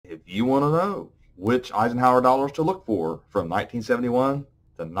you want to know which Eisenhower dollars to look for from 1971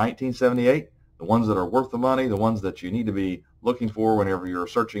 to 1978, the ones that are worth the money, the ones that you need to be looking for whenever you're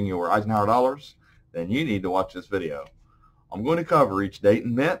searching your Eisenhower dollars, then you need to watch this video. I'm going to cover each date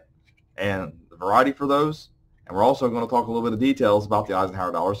and mint and the variety for those, and we're also going to talk a little bit of details about the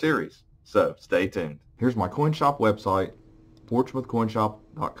Eisenhower dollar series. So stay tuned. Here's my CoinShop website,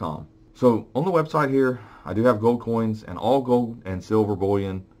 portsmouthcoinshop.com. So on the website here, I do have gold coins, and all gold and silver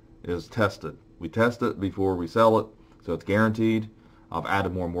bullion is tested. We test it before we sell it, so it's guaranteed. I've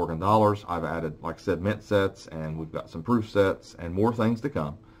added more Morgan dollars. I've added, like I said, mint sets, and we've got some proof sets and more things to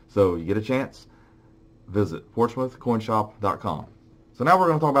come. So you get a chance, visit portsmouthcoinshop.com. So now we're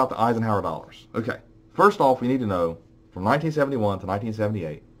going to talk about the Eisenhower dollars. Okay, first off, we need to know from 1971 to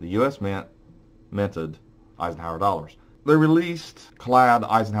 1978, the U.S. Mint minted Eisenhower dollars. They released clad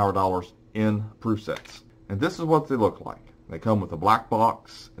Eisenhower dollars in proof sets. And this is what they look like. They come with a black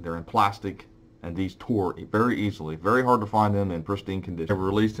box, and they're in plastic, and these tore very easily. Very hard to find them in pristine condition. They were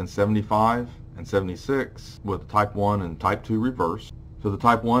released in 75 and 76 with type 1 and type 2 reverse. So the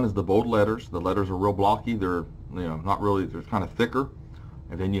type 1 is the bold letters. The letters are real blocky. They're, not really, they're kind of thicker.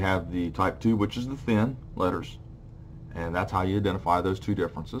 And then you have the type 2, which is the thin letters. And that's how you identify those two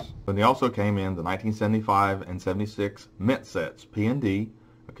differences. But they also came in the 1975 and 76 mint sets, P and D,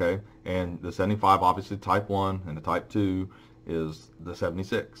 okay? And the 75 obviously type 1, and the type 2 is the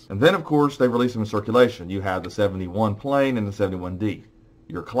 76. And then of course they released them in circulation. You have the 71 plain and the 71D.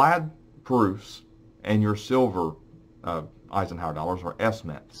 Your clad proofs and your silver Eisenhower dollars are S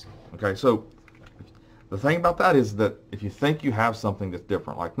mints. Okay, so the thing about that is that if you think you have something that's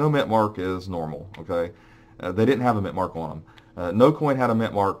different, like no mint mark is normal, okay? They didn't have a mint mark on them. No coin had a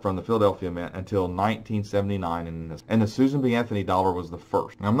mint mark from the Philadelphia Mint until 1979, and the Susan B. Anthony dollar was the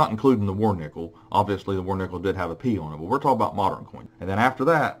first. Now, I'm not including the war nickel. Obviously, the war nickel did have a P on it, but we're talking about modern coins. And then after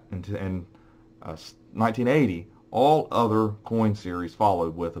that, in 1980, all other coin series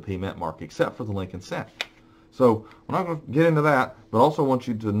followed with a P mint mark, except for the Lincoln cent. So we're not going to get into that, but also want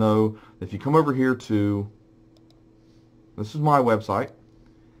you to know that if you come over here to, this is my website,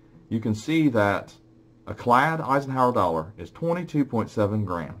 you can see that a clad Eisenhower dollar is 22.7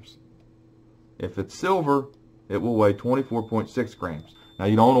 grams. If it's silver, it will weigh 24.6 grams. Now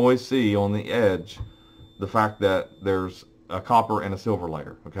you don't always see on the edge the fact that there's a copper and a silver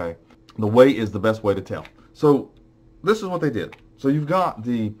layer, okay? The weight is the best way to tell. So this is what they did. So you've got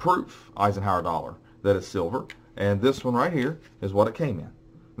the proof Eisenhower dollar that is silver, and this one right here is what it came in.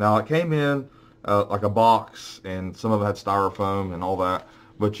 Now it came in like a box, and some of it had styrofoam and all that,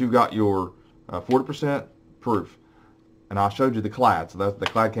 but you've got your 40% proof, and I showed you the clad, so the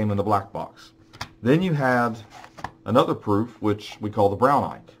clad came in the black box. Then you had another proof, which we call the brown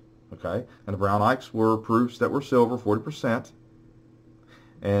Ike, okay? And the brown Ikes were proofs that were silver, 40%,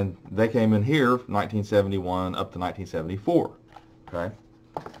 and they came in here from 1971 up to 1974, okay?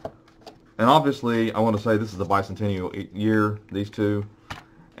 And obviously, I want to say this is the bicentennial year, these two,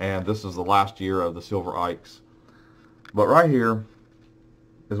 and this is the last year of the silver Ikes. But right here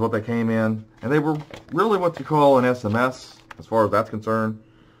is what they came in, and they were really what you call an SMS as far as that's concerned,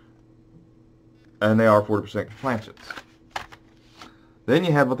 and they are 40% planchets. Then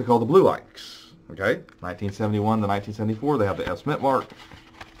you had what they call the blue Ikes, okay? 1971 to 1974, they have the S mint mark,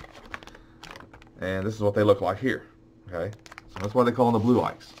 and this is what they look like here, okay? So that's why they call them the blue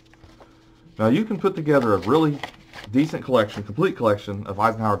Ikes. Now you can put together a really decent collection, complete collection of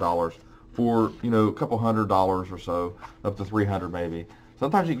Eisenhower dollars for, a couple $100 or so, up to $300 maybe.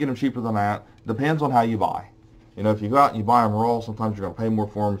 Sometimes you can get them cheaper than that. Depends on how you buy. If you go out and you buy them raw, sometimes you're going to pay more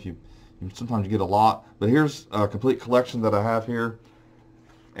for them. Sometimes you get a lot. But here's a complete collection that I have here.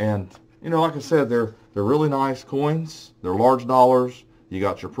 And, like I said, they're really nice coins. They're large dollars. You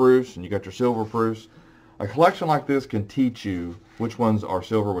got your proofs and you got your silver proofs. A collection like this can teach you which ones are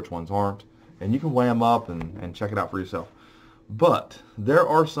silver, which ones aren't. And you can weigh them up and check it out for yourself. But there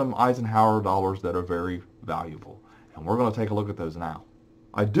are some Eisenhower dollars that are very valuable. And we're going to take a look at those now.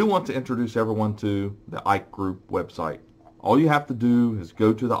 I do want to introduce everyone to the Ike Group website. All you have to do is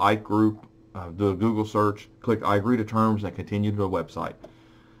go to the Ike Group, do a Google search, click I agree to terms, and continue to the website.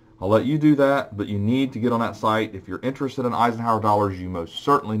 I'll let you do that, but you need to get on that site. If you're interested in Eisenhower dollars, you most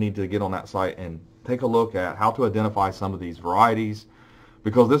certainly need to get on that site and take a look at how to identify some of these varieties,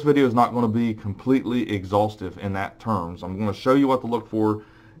 because this video is not going to be completely exhaustive in that terms. I'm going to show you what to look for.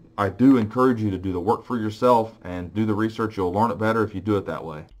 I do encourage you to do the work for yourself and do the research. You'll learn it better if you do it that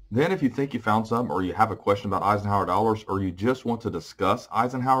way. Then if you think you found some, or you have a question about Eisenhower dollars, or you just want to discuss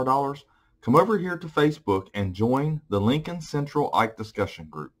Eisenhower dollars, come over here to Facebook and join the Lincoln Central Ike discussion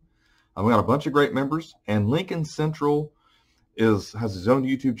group. We got a bunch of great members, and Lincoln Central has his own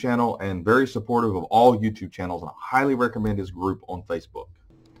YouTube channel and very supportive of all YouTube channels, and I highly recommend his group on Facebook.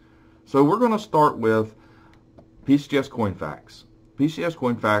 So we're going to start with PCS Coin Facts. PCS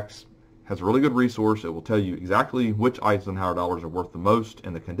Coin Facts has a really good resource. It will tell you exactly which Eisenhower dollars are worth the most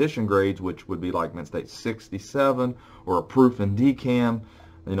and the condition grades, which would be like Mint State 67 or a proof in DCAM,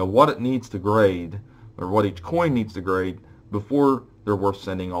 you know, what it needs to grade or what each coin needs to grade before they're worth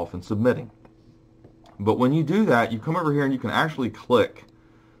sending off and submitting. But when you do that, you come over here and you can actually click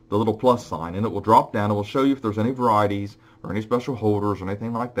the little plus sign, and it will drop down. It will show you if there's any varieties or any special holders or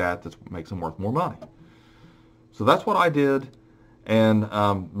anything like that that makes them worth more money. So that's what I did. And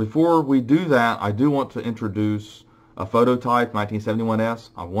before we do that, I do want to introduce a phototype 1971S.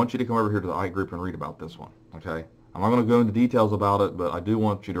 I want you to come over here to the Ike group and read about this one. Okay, I'm not going to go into details about it, but I do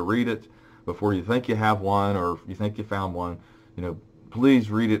want you to read it before you think you have one or if you think you found one. You know, please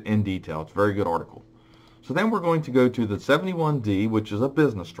read it in detail. It's a very good article. So then we're going to go to the 71D, which is a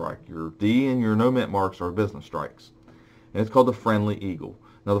business strike. Your D and your no mint marks are business strikes. And it's called the Friendly Eagle.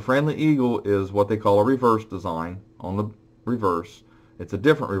 Now the Friendly Eagle is what they call a reverse design on the reverse. It's a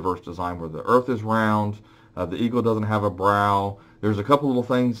different reverse design where the earth is round, the eagle doesn't have a brow. There's a couple little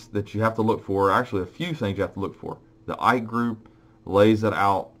things that you have to look for, actually a few things you have to look for. The Ike group lays it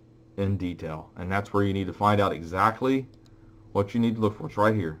out in detail, and that's where you need to find out exactly what you need to look for. It's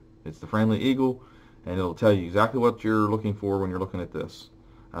right here. It's the Friendly Eagle, and it'll tell you exactly what you're looking for when you're looking at this,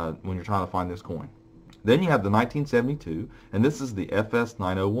 when you're trying to find this coin. Then you have the 1972, and this is the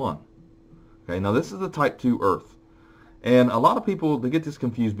FS901. Okay, now this is the Type 2 Earth. And a lot of people, they get this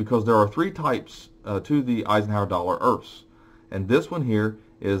confused because there are three types to the Eisenhower dollar Earths. And this one here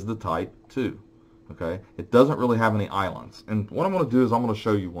is the Type 2. Okay, it doesn't really have any islands. And what I'm going to do is I'm going to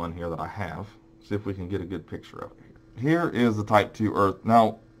show you one here that I have. See if we can get a good picture of it here. Here is the Type 2 Earth.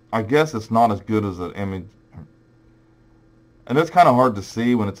 Now, I guess it's not as good as an image. And it's kind of hard to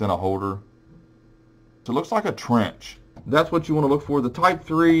see when it's in a holder. So it looks like a trench. That's what you want to look for. The Type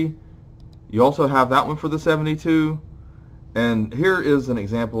 3, you also have that one for the 72. And here is an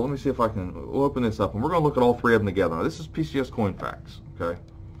example. Let me see if I can open this up. And we're going to look at all three of them together. Now, this is PCS Coin Facts. Okay.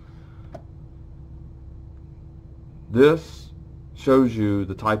 This shows you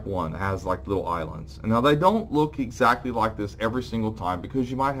the Type 1. It has like little islands. And now they don't look exactly like this every single time because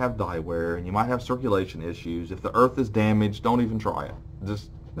you might have dye wear and you might have circulation issues. If the earth is damaged, don't even try it.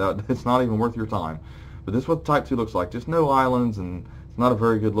 It's not even worth your time. But this is what Type 2 looks like. Just no islands, and it's not a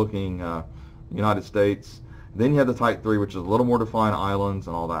very good looking United States. Then you have the Type 3, which is a little more defined islands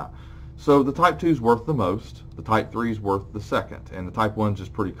and all that. So the Type 2 is worth the most. The Type 3 is worth the second. And the Type 1 is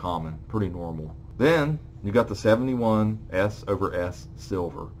just pretty common, pretty normal. Then you got the 71S over S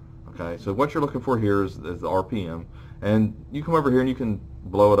silver. Okay, so what you're looking for here is the RPM. And you come over here and you can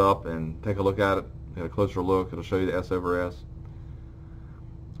blow it up and take a look at it, get a closer look. It'll show you the S over S.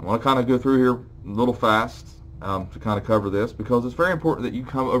 I want to kind of go through here a little fast to kind of cover this because it's very important that you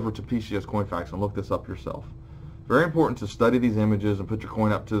come over to PCS Coin Facts and look this up yourself. Very important to study these images and put your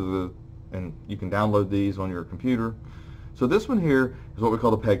coin up to and you can download these on your computer. So this one here is what we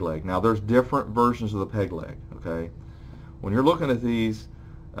call the peg leg. Now there's different versions of the peg leg. Okay, when you're looking at these,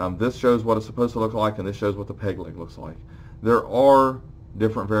 this shows what it's supposed to look like, and this shows what the peg leg looks like. There are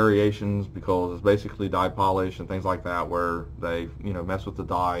different variations because it's basically dye polish and things like that where they mess with the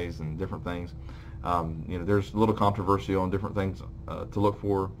dyes and different things. There's a little controversy on different things to look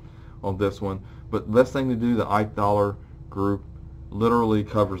for on this one, but the best thing to do, the Ike Dollar group literally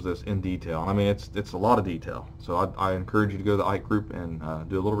covers this in detail. I mean, it's a lot of detail, so I encourage you to go to the Ike group and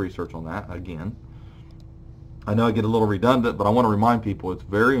do a little research on that. Again, I know I get a little redundant, but I want to remind people it's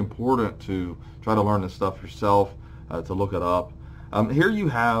very important to try to learn this stuff yourself, to look it up. Here you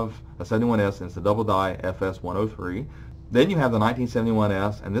have a 71S, and it's the double die FS103. Then you have the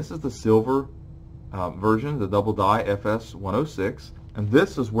 1971S, and this is the silver version, the double die FS106. And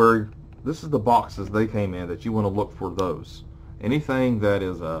this is the boxes they came in that you want to look for those. Anything that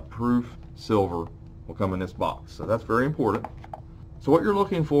is a proof silver will come in this box. So that's very important. So what you're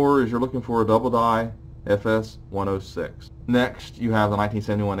looking for is a double die FS106. Next, you have the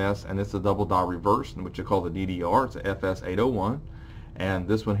 1971S, and it's a double die reverse, which you call the DDR. It's a FS801. And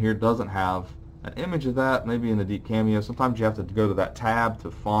this one here doesn't have an image of that, maybe in the deep cameo. Sometimes you have to go to that tab to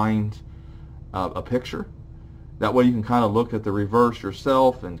find a picture. That way you can kind of look at the reverse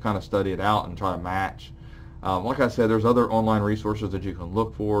yourself and kind of study it out and try to match. Like I said, there's other online resources that you can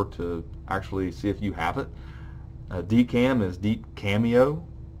look for to actually see if you have it. DCAM is Deep Cameo,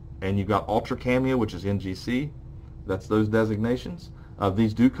 and you've got Ultra Cameo, which is NGC. That's those designations.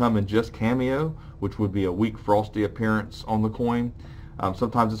 These do come in just Cameo, which would be a weak frosty appearance on the coin.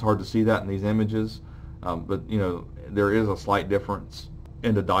 Sometimes it's hard to see that in these images, but there is a slight difference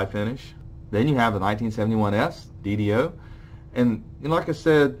in the die finish. Then you have the 1971S DDO, and like I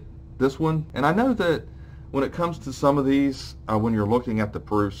said, this one, and I know that when it comes to some of these, when you're looking at the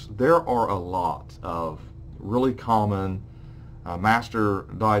proofs, there are a lot of really common master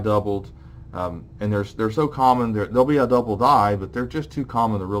die doubled, and they're so common. There'll be a double die, but they're just too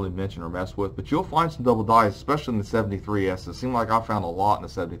common to really mention or mess with. But you'll find some double dies, especially in the 73S. It seemed like I found a lot in the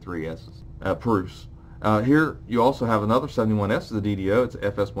 73S proofs. Here you also have another 71S, the DDO. It's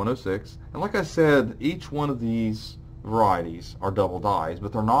FS106, and like I said, each one of these varieties are double dies,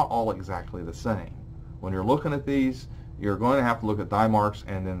 but they're not all exactly the same. When you're looking at these, you're going to have to look at die marks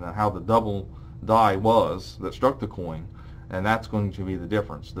and then how the double die was that struck the coin, and that's going to be the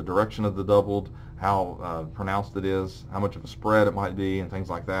difference. The direction of the doubled, how pronounced it is, how much of a spread it might be, and things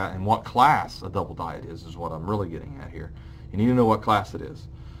like that, and what class a double die it is what I'm really getting at here. You need to know what class it is.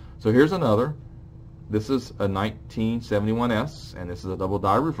 So here's another. This is a 1971S, and this is a double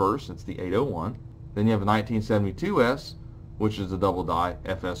die reverse. It's the 801. Then you have a 1972S, which is a double die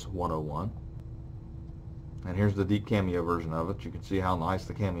FS101. And here's the deep cameo version of it. You can see how nice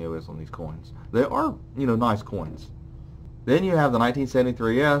the cameo is on these coins. They are, nice coins. Then you have the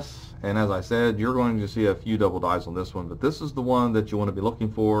 1973S, and as I said, you're going to see a few double dies on this one, but this is the one that you want to be looking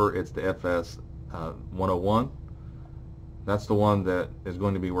for. It's the FS101. That's the one that is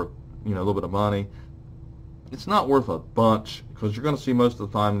going to be worth, a little bit of money. It's not worth a bunch because you're going to see most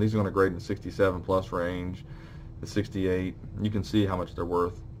of the time these are going to grade in the 67 plus range, the 68. You can see how much they're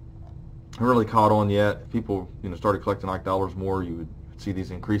worth. Haven't really caught on yet. If people started collecting like dollars more, you would see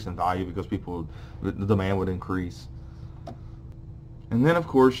these increase in value because the demand would increase. And then of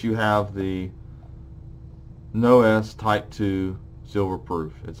course you have the NOS Type 2 silver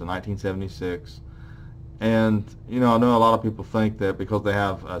proof. It's a 1976, and I know a lot of people think that because they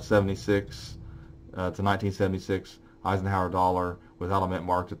have a 76, it's a 1976 Eisenhower dollar without a mint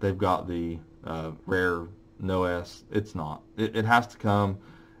mark, that they've got the rare NOS. It's not. It has to come.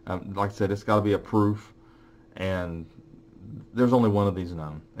 Like I said, it's got to be a proof, and there's only one of these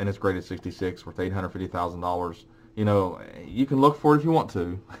known, and it's graded 66 worth $850,000. You can look for it if you want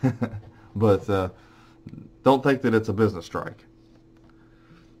to, but don't think that it's a business strike.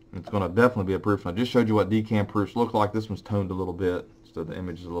 It's going to definitely be a proof. And I just showed you what decam proofs look like. This one's toned a little bit, so the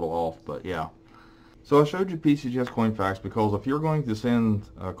image is a little off, but yeah. So I showed you PCGS coin facts because if you're going to send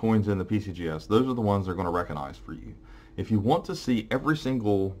coins in the PCGS, those are the ones they're going to recognize for you. If you want to see every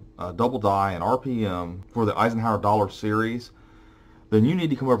single double die and RPM for the Eisenhower dollar series, then you need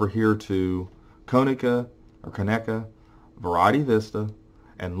to come over here to Konica or Konica Variety Vista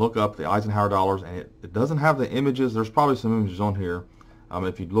and look up the Eisenhower dollars. And it doesn't have the images. There's probably some images on here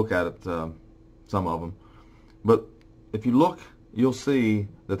if you look at it, some of them. But if you look, you'll see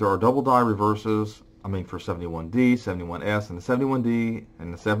that there are double die reverses. For 71D, 71S, and the 71D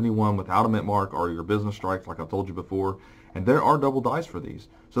and the 71 without a mint mark are your business strikes, like I've told you before. And there are double dies for these.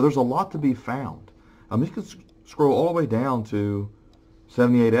 So there's a lot to be found. You can scroll all the way down to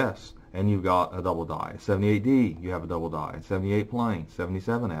 78S, and you've got a double die. 78D, you have a double die. 78 plain,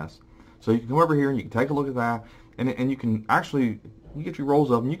 77S. So you can come over here and you can take a look at that, and you can actually, you get your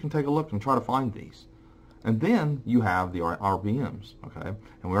rolls of them, you can take a look and try to find these. And then you have the RPMs, okay?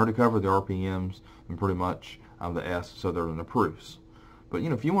 And we already covered the RPMs and pretty much the S, so they're in the proofs. But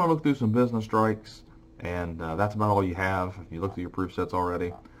if you want to look through some business strikes, and that's about all you have, if you look through your proof sets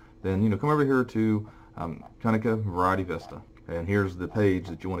already, then come over here to Konica Variety Vista. And here's the page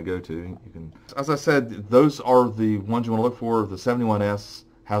that you want to go to. You can, as I said, those are the ones you want to look for. The 71S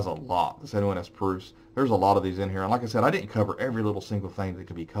has a lot. The 71S proofs. There's a lot of these in here. And like I said, I didn't cover every little single thing that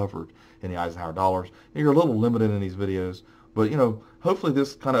could be covered in the Eisenhower dollars. You're a little limited in these videos. But, hopefully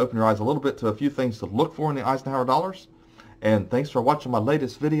this kind of opened your eyes a little bit to a few things to look for in the Eisenhower dollars. And thanks for watching my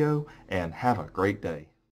latest video, and have a great day.